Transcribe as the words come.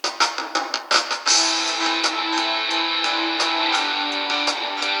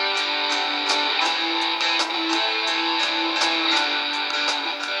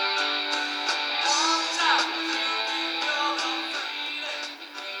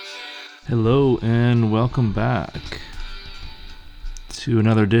Hello and welcome back to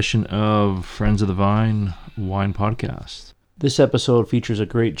another edition of Friends of the Vine Wine Podcast. This episode features a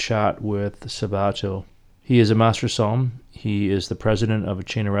great chat with Sabato. He is a master somm. He is the president of a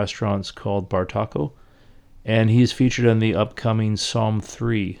chain of restaurants called Bar Taco, and he is featured in the upcoming Somm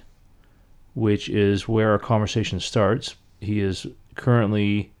 3, which is where our conversation starts. He is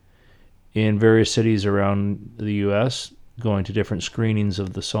currently in various cities around the U.S., going to different screenings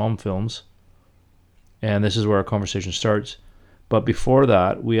of the Somm films, and this is where our conversation starts. But before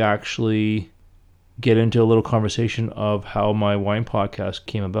that, we actually get into a little conversation of how my wine podcast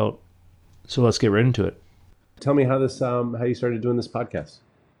came about. So let's get right into it. Tell me how you started doing this podcast.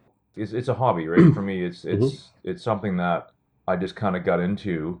 It's a hobby, right? For me, it's something that I just kind of got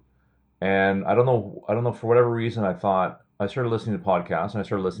into, and I don't know for whatever reason I thought I started listening to podcasts, and I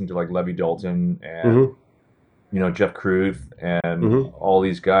started listening to like Levy Dalton and Jeff Kruth and all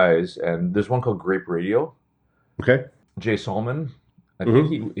these guys, and there's one called Grape Radio. Okay. Jay Solomon, I think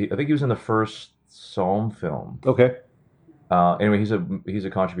he was in the first Somm film. Okay. Anyway, he's a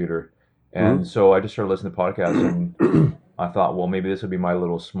contributor, and so I just started listening to podcasts, and I thought, well, maybe this would be my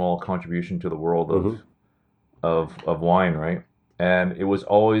little small contribution to the world of wine, right? And it was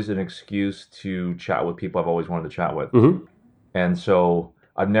always an excuse to chat with people I've always wanted to chat with, and so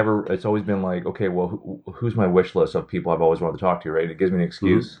it's always been like, okay, well, who's my wish list of people I've always wanted to talk to, right? It gives me an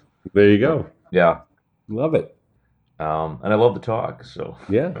excuse. There you go. Yeah. Love it. And I love to talk, so.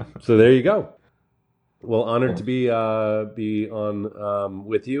 Yeah. So there you go. Well, honored to be on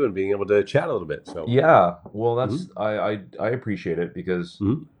with you and being able to chat a little bit. So. Yeah. Well, that's I appreciate it because,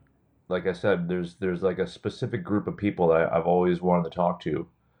 like I said, there's like a specific group of people that I've always wanted to talk to,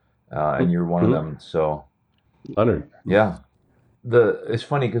 and you're one of them. So. Honored. Yeah. It's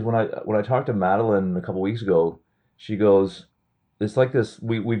funny because when I talked to Madeline a couple weeks ago, she goes, "It's like this.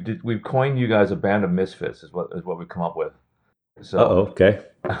 We've coined you guys a band of misfits. Is what we've come up with." So okay.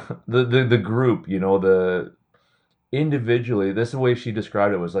 the group, the individually. This is the way she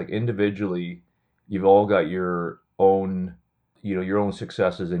described it. Was like individually, you've all got your own, your own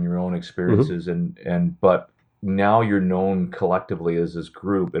successes and your own experiences, but now you're known collectively as this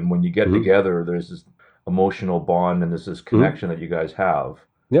group. And when you get together, there's this emotional bond and there's this connection that you guys have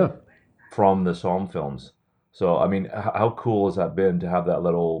from the Somm films. So I mean, how cool has that been to have that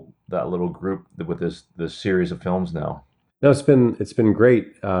little group with this series of films now? No, it's been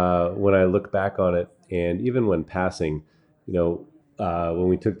great when I look back on it, and even when passing, when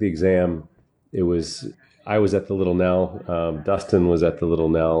we took the exam, I was at the Little Nell, Dustin was at the Little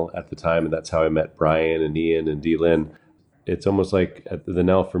Nell at the time, and that's how I met Brian and Ian and Dee Lynn. It's almost like the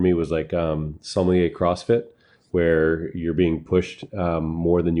Nell for me was like sommelier CrossFit, where you're being pushed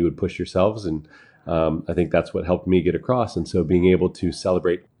more than you would push yourselves. And I think that's what helped me get across. And so being able to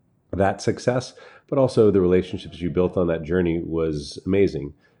celebrate that success, but also the relationships you built on that journey was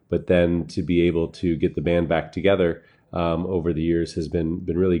amazing. But then to be able to get the band back together over the years has been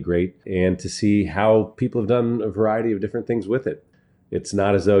really great. And to see how people have done a variety of different things with it. It's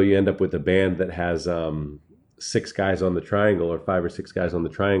not as though you end up with a band that has 6 guys on the triangle or 5 or 6 guys on the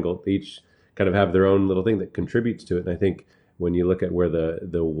triangle. They each kind of have their own little thing that contributes to it. And I think when you look at where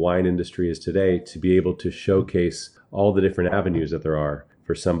the wine industry is today, to be able to showcase all the different avenues that there are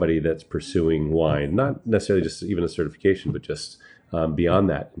for somebody that's pursuing wine, not necessarily just even a certification, but just beyond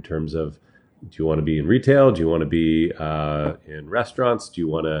that in terms of, do you want to be in retail? Do you want to be in restaurants? Do you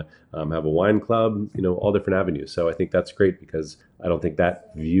want to have a wine club? All different avenues. So I think that's great because I don't think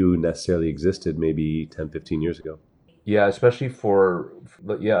that view necessarily existed maybe 10, 15 years ago. Yeah, especially for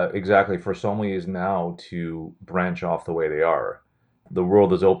sommeliers now to branch off the way they are. The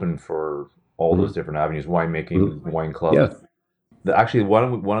world is open for all those different avenues, winemaking, wine club. Yeah. Actually, why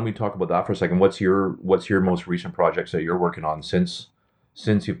don't we talk about that for a second? What's your most recent projects that you're working on since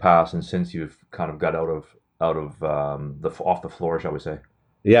you passed and since you've kind of got out of off the floor, shall we say?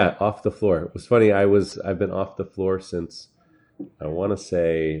 Yeah, off the floor. It was funny. I've been off the floor since I want to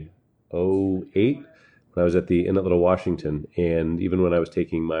say 2008 when I was at the Inn at Little Washington, and even when I was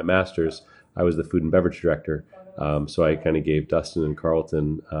taking my master's, I was the food and beverage director. So I kind of gave Dustin and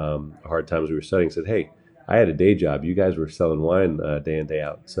Carlton a hard time as we were studying. Said, "Hey, I had a day job. You guys were selling wine day in, day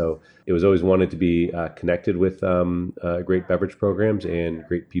out." So it was always wanted to be connected with great beverage programs and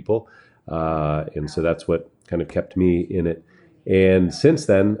great people. And so that's what kind of kept me in it. And since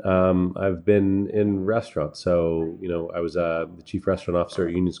then, I've been in restaurants. So, I was the chief restaurant officer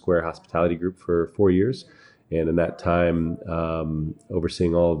at Union Square Hospitality Group for 4 years. And in that time,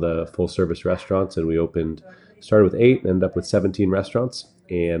 overseeing all the full service restaurants. And we started with 8 and ended up with 17 restaurants.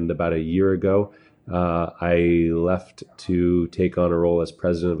 And about a year ago, I left to take on a role as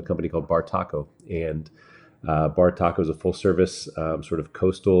president of a company called Bar Taco. And Bar Taco is a full service sort of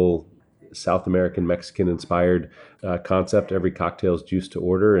coastal South American Mexican inspired concept. Every cocktail is juice to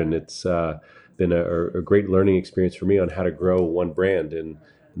order, and it's been a great learning experience for me on how to grow one brand. And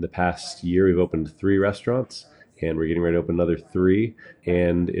in the past year, we've opened 3 restaurants, and we're getting ready to open another 3.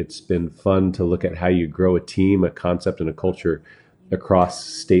 And it's been fun to look at how you grow a team, a concept, and a culture across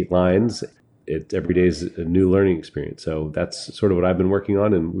state lines. Every day is a new learning experience. So that's sort of what I've been working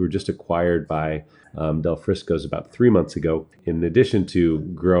on. And we were just acquired by Del Frisco's about 3 months ago. In addition to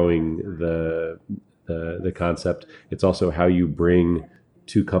growing the concept, it's also how you bring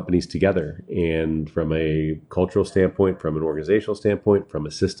 2 companies together. And from a cultural standpoint, from an organizational standpoint, from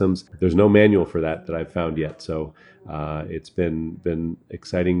a systems, there's no manual for that I've found yet. So it's been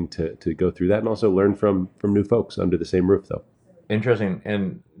exciting to go through that and also learn from new folks under the same roof, though. Interesting,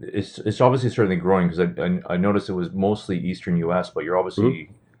 and it's obviously certainly growing because I noticed it was mostly Eastern U.S., but you're obviously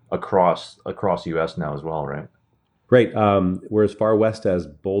across U.S. now as well, right? Right. We're as far west as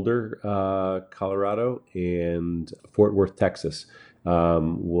Boulder, Colorado, and Fort Worth, Texas.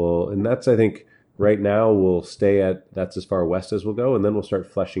 And that's, I think, right now we'll stay at that's as far west as we'll go, and then we'll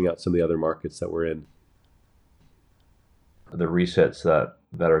start fleshing out some of the other markets that we're in. The resets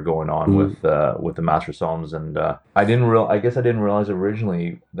that are going on with the Master Psalms, and I guess I didn't realize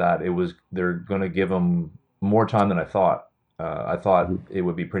originally that they're going to give them more time than I thought. I thought it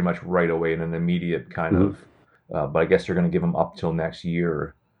would be pretty much right away in an immediate kind of, but I guess they're going to give them up till next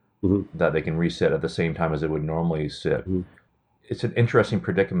year that they can reset at the same time as it would normally sit. It's an interesting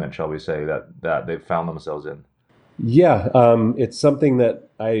predicament, shall we say, that they've found themselves in. Yeah, it's something that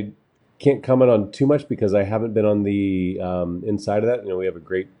I can't comment on too much because I haven't been on the inside of that. We have a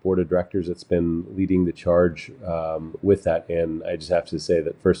great board of directors that's been leading the charge with that. And I just have to say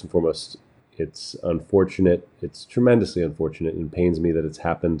that first and foremost, it's unfortunate. It's tremendously unfortunate and pains me that it's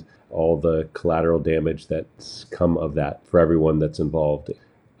happened, all the collateral damage that's come of that for everyone that's involved.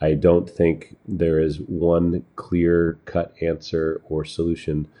 I don't think there is one clear-cut answer or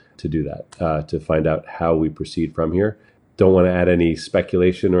solution to do that, to find out how we proceed from here. Don't want to add any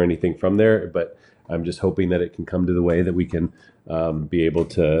speculation or anything from there, but I'm just hoping that it can come to the way that we can be able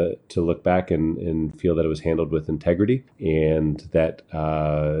to look back and feel that it was handled with integrity, and that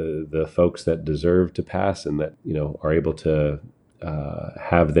the folks that deserve to pass and that are able to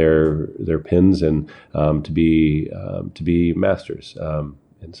have their pins and to be masters.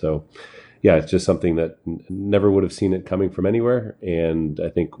 And so, yeah, it's just something that never would have seen it coming from anywhere, and I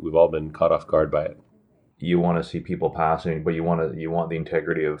think we've all been caught off guard by it. You want to see people passing, but you want the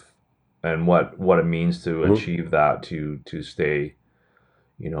integrity of and what it means to achieve that to stay,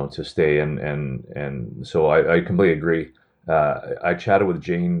 and so I completely agree. I chatted with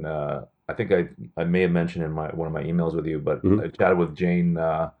Jane. I think I may have mentioned in one of my emails with you, but I chatted with Jane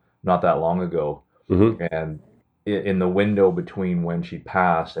not that long ago, and in the window between when she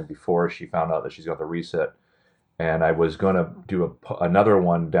passed and before she found out that she's got the reset. And I was going to do another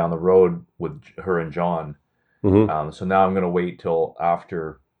one down the road with her and John. So now I'm going to wait till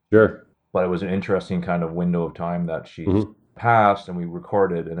after. Sure. But it was an interesting kind of window of time that she passed, and we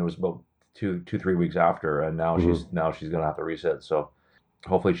recorded, and it was about 2-3 weeks after, and now she's going to have to reset. So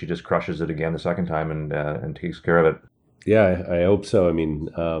hopefully she just crushes it again the second time and takes care of it. Yeah, I hope so. I mean,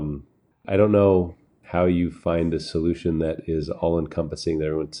 I don't know how you find a solution that is all-encompassing, that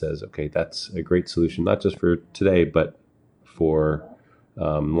everyone says, okay, that's a great solution, not just for today, but for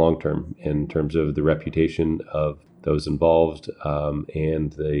long-term in terms of the reputation of those involved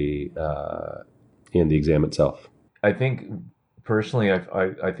and the exam itself. I think, personally,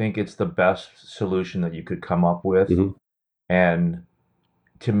 I think it's the best solution that you could come up with. And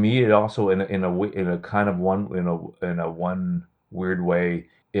to me, it also, in a kind of one weird way,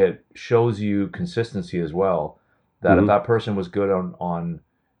 it shows you consistency as well. That if that person was good on,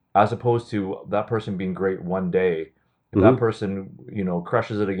 as opposed to that person being great one day, if that person,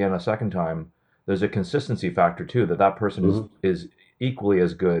 crushes it again a second time, there's a consistency factor too, that person is equally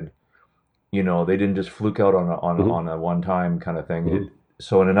as good. They didn't just fluke out on a one time kind of thing.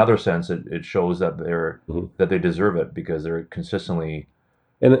 So in another sense, it shows that that they deserve it because they're consistently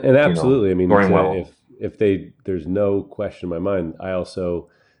and absolutely. I mean, well. If there's no question in my mind, I also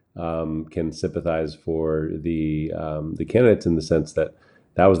can sympathize for the candidates in the sense that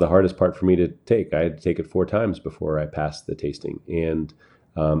was the hardest part for me to take. I had to take it 4 times before I passed the tasting, and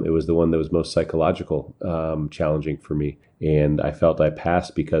it was the one that was most psychological challenging for me. And I felt I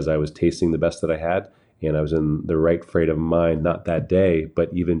passed because I was tasting the best that I had, and I was in the right frame of mind, not that day, but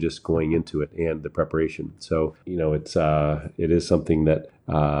even just going into it and the preparation. So, it is something that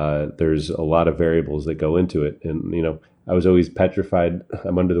there's a lot of variables that go into it. And, I was always petrified.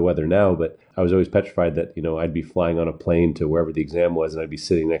 I'm under the weather now, but I was always petrified that, I'd be flying on a plane to wherever the exam was, and I'd be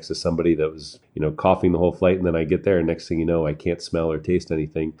sitting next to somebody that was, coughing the whole flight. And then I get there, and next thing you know, I can't smell or taste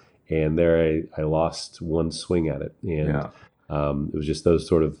anything. And there I lost one swing at it. And it was just those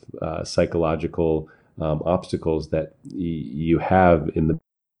sort of psychological obstacles that you have in the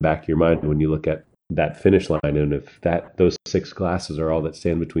back of your mind when you look at that finish line. And if those 6 glasses are all that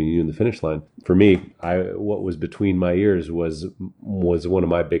stand between you and the finish line, for me, what was between my ears was one of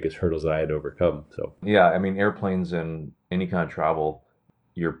my biggest hurdles that I had to overcome. So yeah, I mean, airplanes and any kind of travel,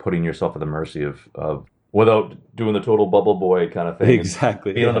 you're putting yourself at the mercy of without doing the total bubble boy kind of thing.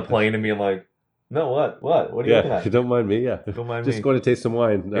 Exactly. Being on the plane and being like, no, what are you looking at? Don't mind me. Yeah, don't mind just me. going to taste some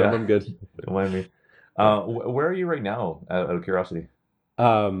wine. No, I'm good. Don't mind me. Where are you right now? Out of curiosity.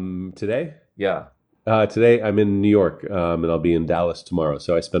 Today? Yeah. Today I'm in New York, and I'll be in Dallas tomorrow.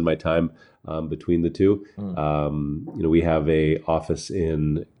 So I spend my time between the two. We have a office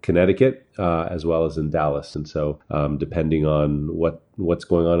in Connecticut as well as in Dallas, and so depending on what's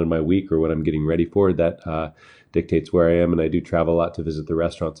going on in my week or what I'm getting ready for, that dictates where I am. And I do travel a lot to visit the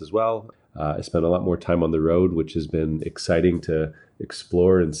restaurants as well. I spend a lot more time on the road, which has been exciting to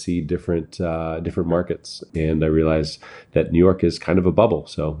explore and see different markets. And I realize that New York is kind of a bubble,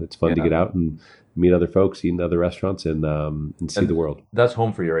 so it's fun to get out and meet other folks, eat in other restaurants, and see the world. That's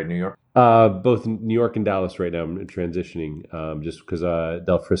home for you, right? New York? Both New York and Dallas right now. I'm transitioning just because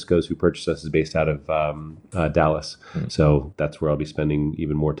Del Frisco's, who purchased us, is based out of Dallas. So that's where I'll be spending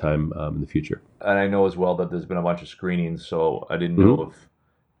even more time in the future. And I know as well that there's been a bunch of screenings, so I didn't know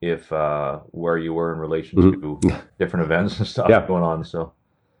if where you were in relation to different events and stuff going on. So,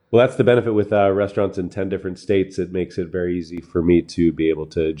 well, that's the benefit with restaurants in 10 different states. It makes it very easy for me to be able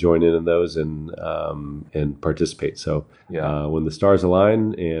to join in those and participate. So when the stars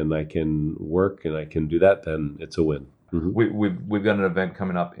align and I can work and I can do that, then it's a win. We've got an event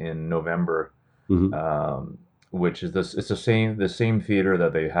coming up in November, which is this. It's the same theater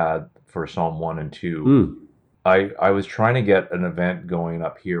that they had for Psalm 1 and 2. I was trying to get an event going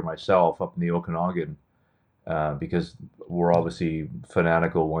up here myself, up in the Okanagan, because we're obviously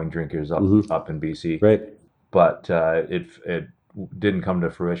fanatical wine drinkers up in BC. Right. But it didn't come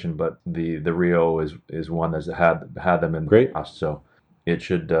to fruition. But the Rio is one that's had them in the past, so it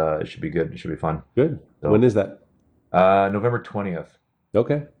should be good. It should be fun. Good. So, when is that? November 20th.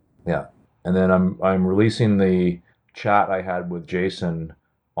 Okay. Yeah, and then I'm releasing the chat I had with Jason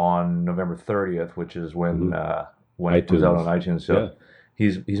on November 30th, which is when it comes out on iTunes. So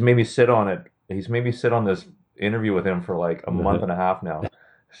he's made me sit on it. He's made me sit on this interview with him for like a month and a half now.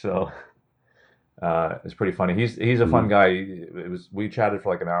 So it's pretty funny. He's a fun guy. We chatted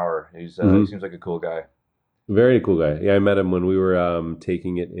for like an hour. He seems like a cool guy. Very cool guy. Yeah, I met him when we were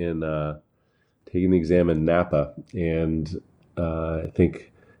taking the exam in Napa, and I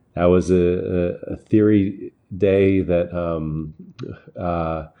think that was a theory day that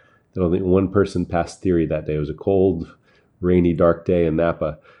only one person passed theory that day. It was a cold, rainy, dark day in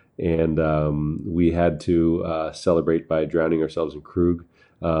Napa, and we had to celebrate by drowning ourselves in Krug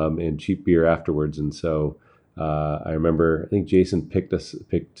and cheap beer afterwards. And so I remember, I think Jason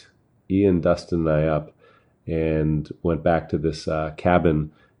picked Ian, Dustin, and I up, and went back to this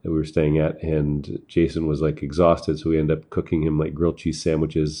cabin that we were staying at, and Jason was like exhausted, so we ended up cooking him like grilled cheese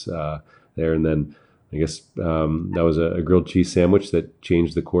sandwiches there, and then I guess that was a grilled cheese sandwich that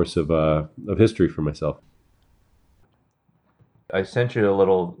changed the course of history for myself. I sent you a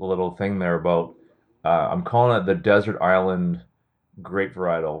little thing there about I'm calling it the Desert Island grape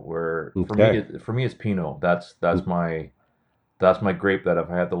varietal, where for me it's Pinot. That's my grape that if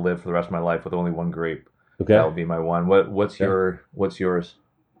I had to live for the rest of my life with only one grape, that would be my one. What's yours?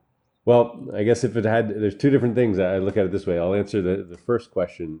 Well, I guess there's two different things. I look at it this way. I'll answer the first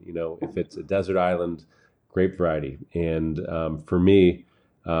question, if it's a desert island grape variety. And for me,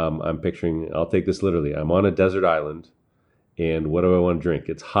 I'm picturing, I'll take this literally. I'm on a desert island, and what do I want to drink?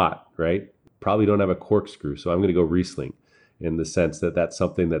 It's hot, right? Probably don't have a corkscrew, so I'm going to go Riesling, in the sense that that's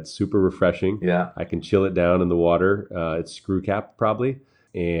something that's super refreshing. Yeah. I can chill it down in the water. It's screw cap probably.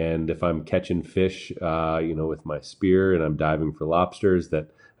 And if I'm catching fish, with my spear and I'm diving for lobsters, that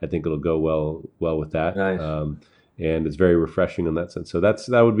I think it'll go well with that. Nice. And it's very refreshing in that sense. So that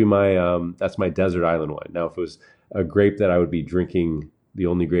would be that's my desert island wine. Now, if it was a grape that I would be drinking, the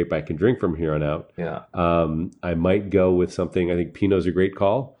only grape I can drink from here on out, I might go with something. I think Pinot's a great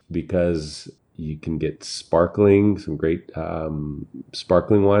call, because You can get sparkling, some great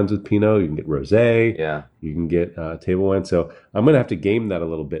sparkling wines with Pinot. You can get rosé. Yeah. You can get table wine. So I'm going to have to game that a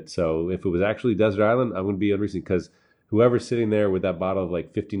little bit. So if it was actually Desert Island, I'm going to be unreasonable because whoever's sitting there with that bottle of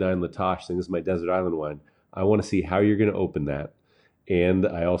like 59 Latoche saying this is my Desert Island wine, I want to see how you're going to open that. And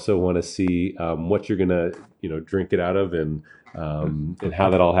I also want to see what you're going to, drink it out of and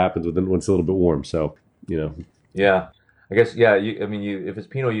how that all happens when it's a little bit warm. So, Yeah. I guess, yeah, if it's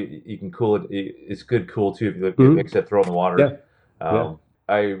Pinot, you can cool it. It's good cool too if you mix it, throw it in the water. Yeah.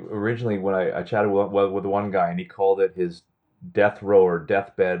 I originally, when I chatted with one guy and he called it his death row or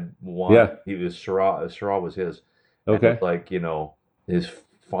deathbed wine. Yeah. He was Syrah was his. Okay. And it's like, his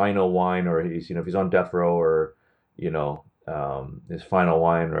final wine, or he's, if he's on death row, or, his final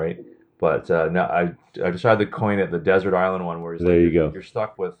wine, right? But now I decided to coin it the Desert Island one, where there you go. You're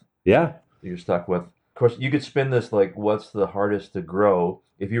stuck with. Yeah. You're stuck with. Of course, you could spin this like, what's the hardest to grow?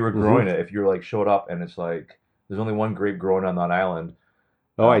 If you were growing it, if you're like showed up and it's like there's only one grape growing on that island.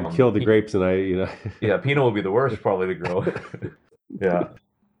 Oh, I'd kill the grapes, and Yeah, Pinot would be the worst probably to grow. Yeah.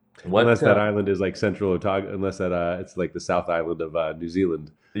 Unless that island is like Central Otago, unless that it's like the South Island of New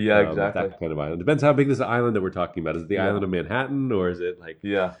Zealand. Yeah, exactly. That kind of island. Depends how big this island that we're talking about. Is it the island of Manhattan, or is it like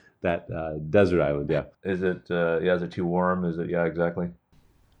that desert island? Yeah. Is it is it too warm? Is it exactly.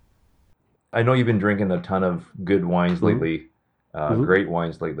 I know you've been drinking a ton of good wines lately, great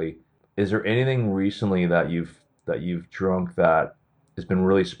wines lately. Is there anything recently that you've drunk that has been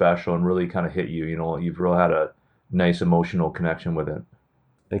really special and really kind of hit you? You've really had a nice emotional connection with it.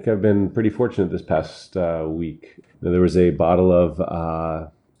 I think I've been pretty fortunate this past week. There was a bottle of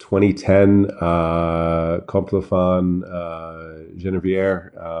 2010 Complefon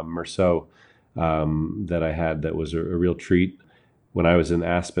Genevière Meursault that I had that was a real treat. When I was in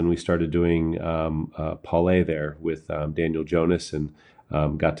Aspen, we started doing Palais there with Daniel Jonas, and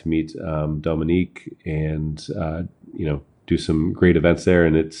got to meet Dominique and do some great events there.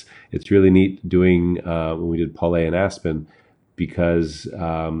 And it's really neat doing when we did Palais in Aspen, because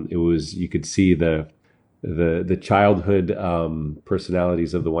it was, you could see the childhood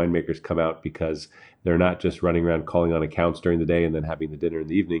personalities of the winemakers come out, because they're not just running around calling on accounts during the day and then having the dinner in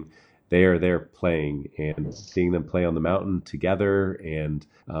the evening. They are there playing, and seeing them play on the mountain together, and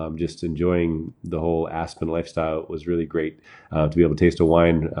just enjoying the whole Aspen lifestyle was really great. To be able to taste a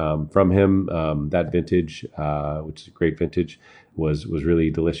wine from him, that vintage, which is a great vintage, was really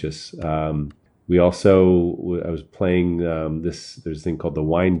delicious. We also, I was playing there's a thing called the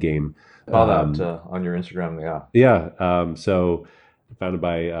Wine Game. Saw that on your Instagram, yeah. Yeah, so founded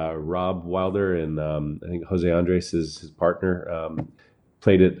by Rob Wilder, and I think Jose Andres is his partner.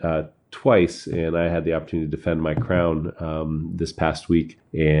 Played it twice, and I had the opportunity to defend my crown this past week.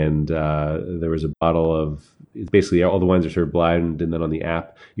 And there was a bottle of, it's basically all the wines are served blind, and then on the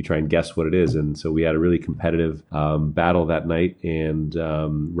app you try and guess what it is. And so we had a really competitive battle that night, and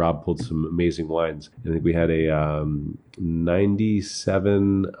Rob pulled some amazing wines. I think we had a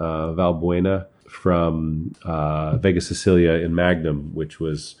 97 Valbuena from Vega Sicilia in Magnum, which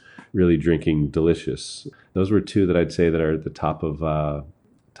was really drinking delicious. Those were two that I'd say that are at the top of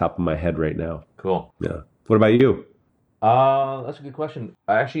my head right now. Cool. Yeah. What about you? That's a good question.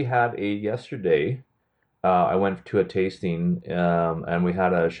 I actually had yesterday. I went to a tasting, and we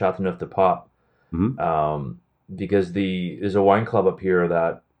had a Chateauneuf de Pape. Because there's a wine club up here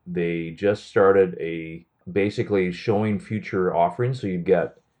that they just started basically showing future offerings. So you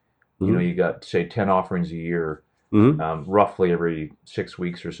get, you got say 10 offerings a year. Roughly every 6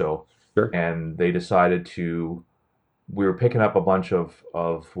 weeks or so. Sure. And they decided we were picking up a bunch of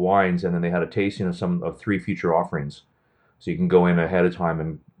wines, and then they had a tasting of 3 future offerings. So you can go in ahead of time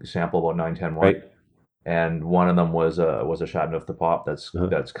and sample about 9-10 wines. Right. And one of them was a Chateauneuf de Pape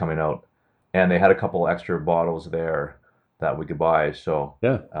that's coming out. And they had a couple extra bottles there that we could buy. So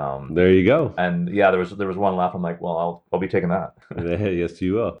yeah, there you go. And yeah, there was one left. I'm like, well, I'll be taking that. Yes,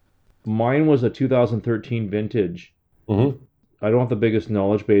 you will. Mine was a 2013 vintage. I don't have the biggest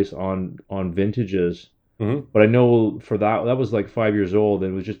knowledge base on vintages, but I know for that was like 5 years old,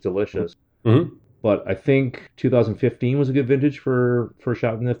 and it was just delicious. But I think 2015 was a good vintage for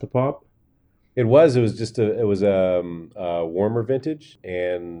Chateauneuf de Pape. It was a warmer vintage,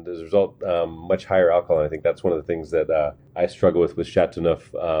 and as a result, much higher alcohol. And I think that's one of the things that I struggle with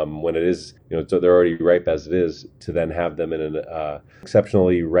Chateauneuf when it is, so they're already ripe as it is. To then have them in an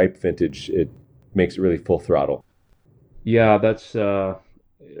exceptionally ripe vintage, it makes it really full throttle. Yeah, that's.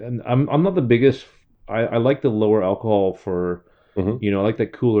 And I'm not the biggest. I like the lower alcohol for. I like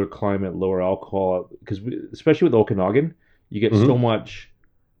that cooler climate, lower alcohol, because especially with Okanagan, you get so much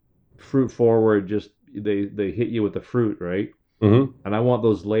fruit forward. Just they hit you with the fruit, right? Mm-hmm. and I want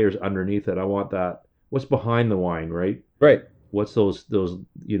those layers underneath it. I want that. What's behind the wine, right? Right. What's those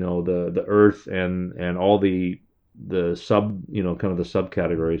the earth and all the sub kind of the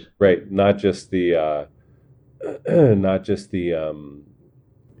subcategories. Right. Not just the not just the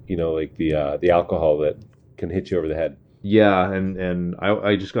like the alcohol that can hit you over the head. Yeah, and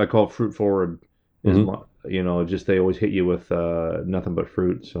I call it fruit forward. Is just they always hit you with nothing but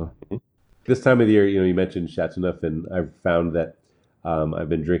fruit. So this time of the year, you mentioned Chateauneuf, and I've found that I've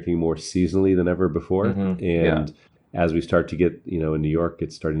been drinking more seasonally than ever before. And as we start to get, in New York,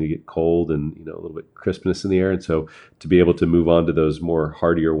 it's starting to get cold and, a little bit crispness in the air. And so to be able to move on to those more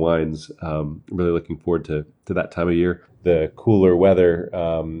heartier wines, I'm really looking forward to that time of year. The cooler weather,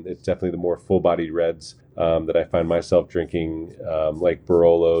 it's definitely the more full-bodied reds that I find myself drinking, like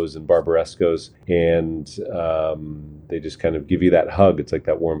Barolos and Barbarescos. And they just kind of give you that hug. It's like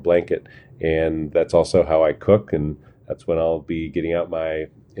that warm blanket. And that's also how I cook. And that's when I'll be getting out my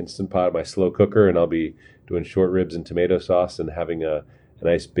Instant Pot, my slow cooker, and I'll be doing short ribs and tomato sauce, and having a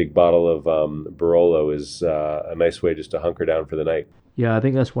nice big bottle of Barolo is a nice way just to hunker down for the night. Yeah, I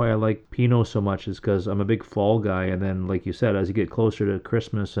think that's why I like Pinot so much, is because I'm a big fall guy. And then, like you said, as you get closer to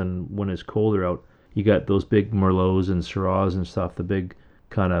Christmas and when it's colder out, you got those big Merlots and Syrahs and stuff, the big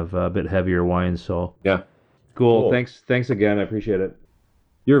kind of a bit heavier wines. So yeah, cool. Thanks again. I appreciate it.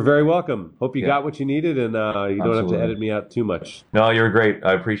 You're very welcome. Hope you got what you needed, and you don't have to edit me out too much. No, you're great.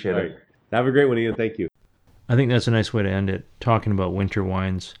 I appreciate it. Right. Have a great one, Ian. Thank you. I think that's a nice way to end it, talking about winter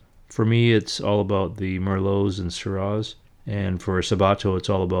wines. For me, it's all about the Merlots and Syrahs, and for Sabato, it's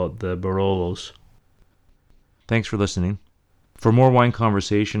all about the Barolos. Thanks for listening. For more wine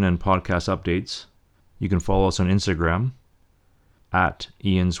conversation and podcast updates, you can follow us on Instagram at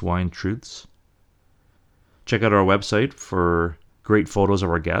Ian's Wine Truths. Check out our website for great photos of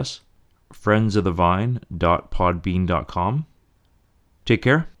our guests, friendsofthevine.podbean.com. Take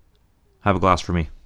care. Have a glass for me.